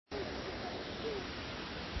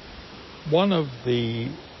One of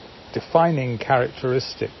the defining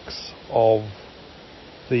characteristics of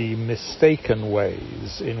the mistaken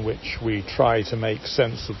ways in which we try to make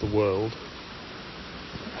sense of the world,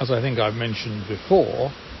 as I think I've mentioned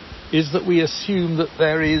before, is that we assume that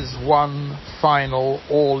there is one final,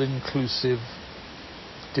 all-inclusive,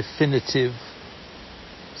 definitive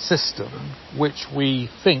system which we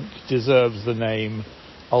think deserves the name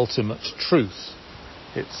ultimate truth.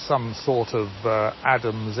 It's some sort of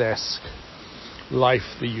Adams-esque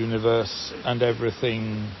life, the universe, and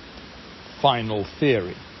everything final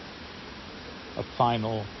theory, a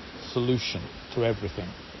final solution to everything.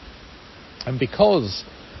 And because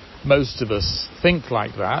most of us think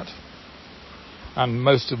like that, and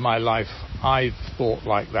most of my life I've thought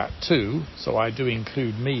like that too, so I do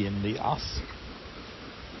include me in the us.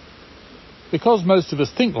 Because most of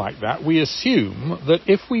us think like that, we assume that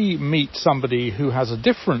if we meet somebody who has a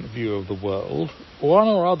different view of the world, one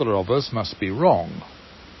or other of us must be wrong.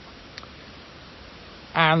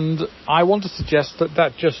 And I want to suggest that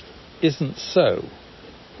that just isn't so.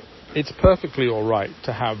 It's perfectly all right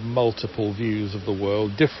to have multiple views of the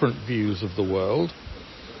world, different views of the world,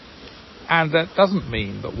 and that doesn't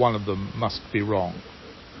mean that one of them must be wrong.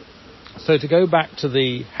 So to go back to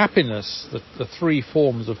the happiness, the three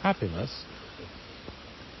forms of happiness,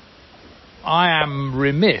 I am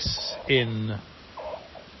remiss in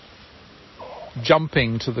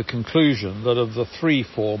jumping to the conclusion that of the three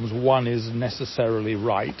forms, one is necessarily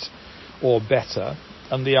right or better,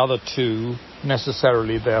 and the other two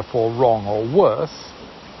necessarily therefore wrong or worse,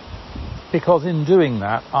 because in doing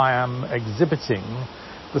that I am exhibiting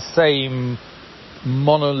the same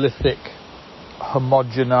monolithic,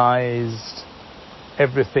 homogenized,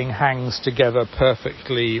 everything hangs together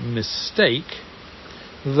perfectly mistake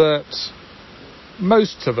that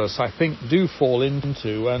most of us, I think, do fall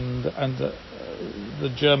into, and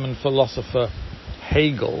the German philosopher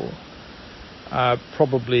Hegel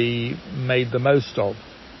probably made the most of,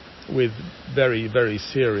 with very, very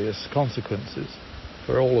serious consequences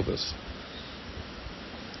for all of us.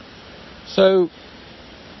 So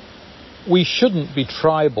we shouldn't be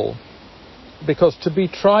tribal, because to be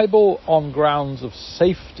tribal on grounds of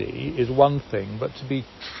safety is one thing, but to be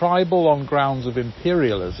tribal on grounds of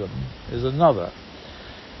imperialism is another.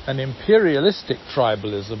 An imperialistic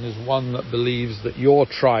tribalism is one that believes that your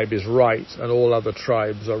tribe is right and all other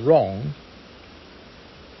tribes are wrong.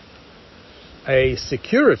 A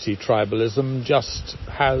security tribalism just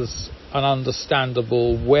has an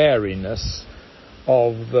understandable wariness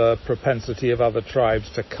of the propensity of other tribes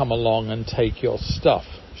to come along and take your stuff,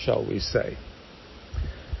 shall we say.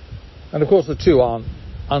 And of course the two aren't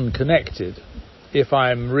unconnected. If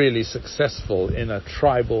I'm really successful in a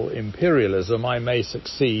tribal imperialism, I may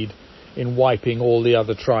succeed in wiping all the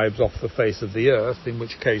other tribes off the face of the earth, in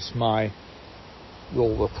which case all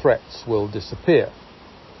the threats will disappear.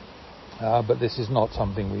 But this is not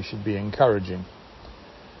something we should be encouraging.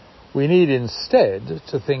 We need instead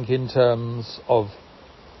to think in terms of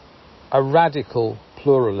a radical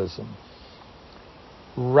pluralism,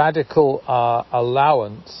 radical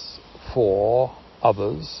allowance for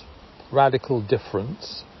others, radical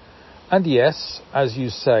difference. And yes, as you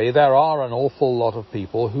say, there are an awful lot of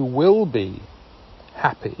people who will be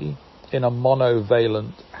happy in a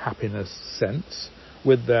monovalent happiness sense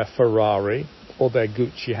with their Ferrari or their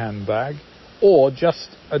Gucci handbag, or just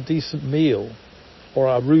a decent meal or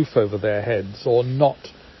a roof over their heads, or not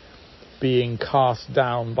being cast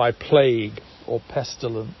down by plague or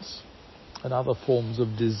pestilence and other forms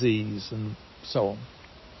of disease and so on.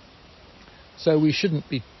 So we shouldn't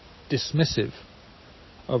be dismissive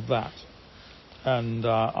of that, and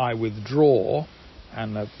I withdraw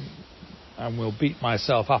and will beat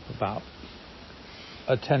myself up about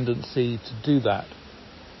a tendency to do that.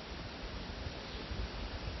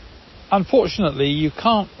 Unfortunately, you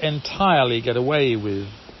can't entirely get away with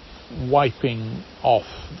wiping off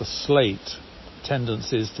the slate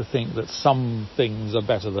tendencies to think that some things are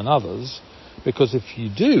better than others, because if you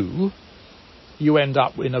do, you end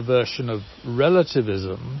up in a version of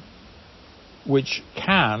relativism which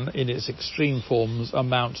can, in its extreme forms,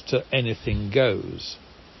 amount to anything goes.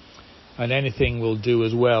 And anything will do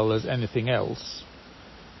as well as anything else.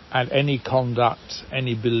 And any conduct,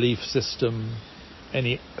 any belief system,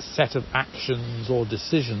 any set of actions or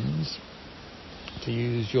decisions, to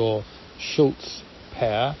use your Schultz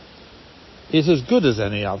pair, is as good as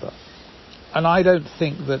any other. And I don't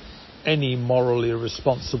think that any morally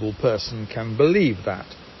responsible person can believe that.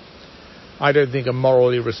 I don't think a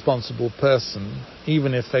morally responsible person,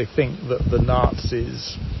 even if they think that the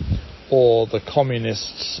Nazis or the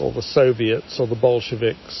communists or the Soviets or the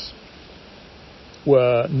Bolsheviks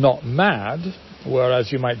were not mad, were,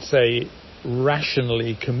 as you might say,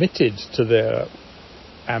 rationally committed to their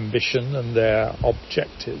ambition and their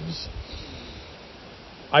objectives,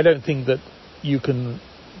 I don't think that you can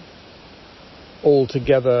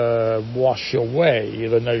altogether wash away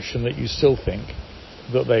the notion that you still think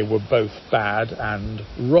that they were both bad and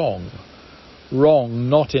wrong. Wrong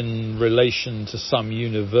not in relation to some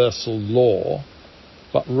universal law,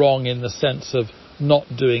 but wrong in the sense of not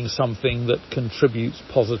doing something that contributes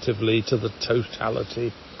positively to the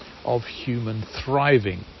totality of human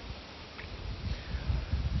thriving.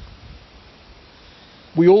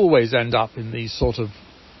 We always end up in these sort of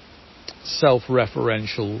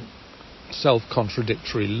self-referential,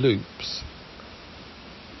 self-contradictory loops.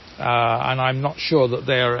 And I'm not sure that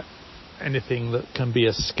they are anything that can be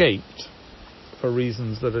escaped for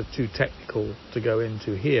reasons that are too technical to go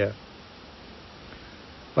into here.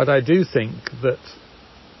 But I do think that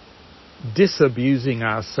disabusing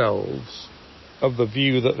ourselves of the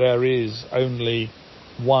view that there is only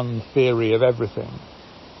one theory of everything,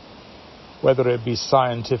 whether it be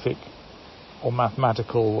scientific or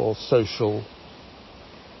mathematical or social,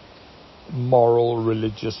 moral,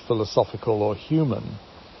 religious, philosophical or human,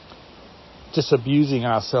 disabusing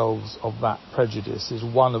ourselves of that prejudice is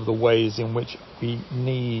one of the ways in which we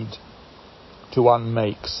need to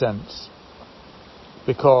unmake sense.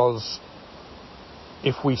 Because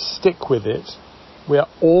if we stick with it, we are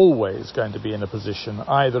always going to be in a position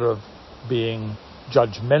either of being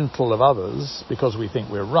judgmental of others because we think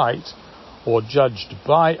we're right, or judged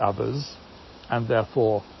by others and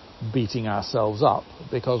therefore beating ourselves up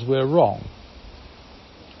because we're wrong.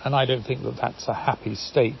 And I don't think that that's a happy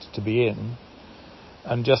state to be in.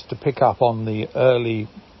 And just to pick up on the early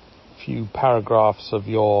few paragraphs of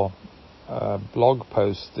your blog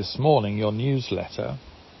post this morning, your newsletter,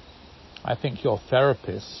 I think your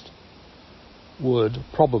therapist would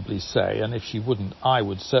probably say, and if she wouldn't, I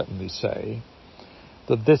would certainly say,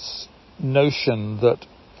 that this notion that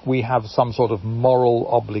we have some sort of moral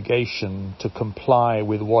obligation to comply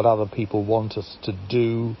with what other people want us to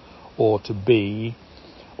do or to be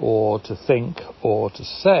or to think or to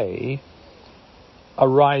say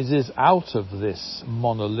arises out of this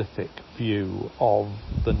monolithic view of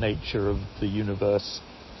the nature of the universe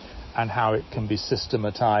and how it can be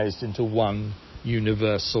systematized into one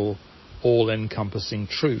universal, all-encompassing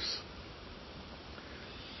truth.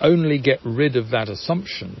 Only get rid of that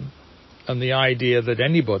assumption and the idea that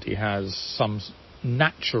anybody has some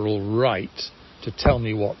natural right to tell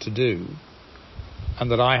me what to do, and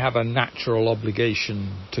that I have a natural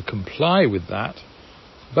obligation to comply with that,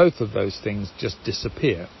 both of those things just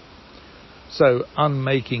disappear. So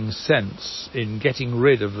unmaking sense in getting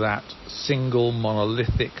rid of that single,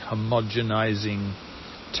 monolithic, homogenizing,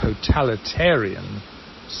 totalitarian,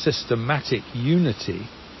 systematic unity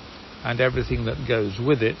and everything that goes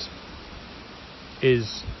with it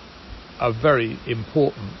is a very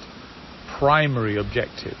important primary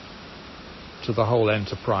objective to the whole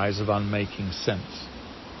enterprise of unmaking sense.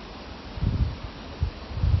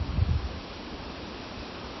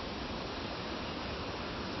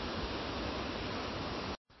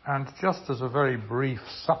 And just as a very brief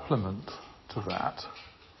supplement to that,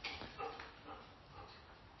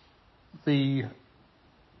 the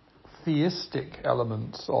theistic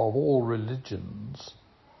elements of all religions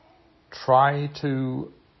try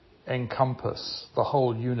to encompass the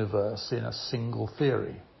whole universe in a single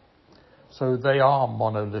theory. So they are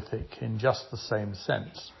monolithic in just the same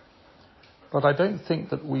sense. But I don't think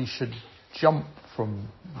that we should jump from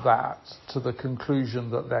that to the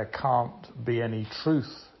conclusion that there can't be any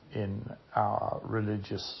truth in our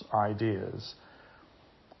religious ideas.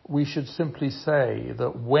 We should simply say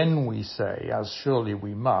that when we say, as surely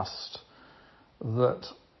we must, that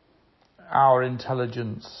our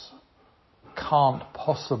intelligence can't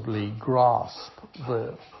possibly grasp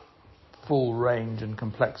the full range and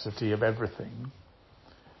complexity of everything,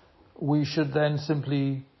 we should then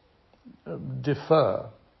simply defer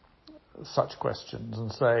such questions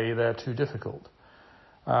and say they're too difficult.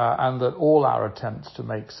 And that all our attempts to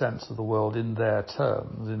make sense of the world in their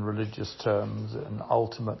terms, in religious terms, in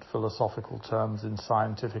ultimate philosophical terms, in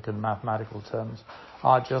scientific and mathematical terms,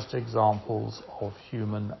 are just examples of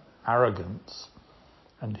human arrogance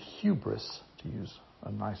and hubris, to use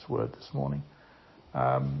a nice word this morning,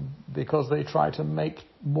 because they try to make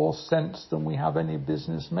more sense than we have any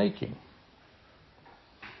business making.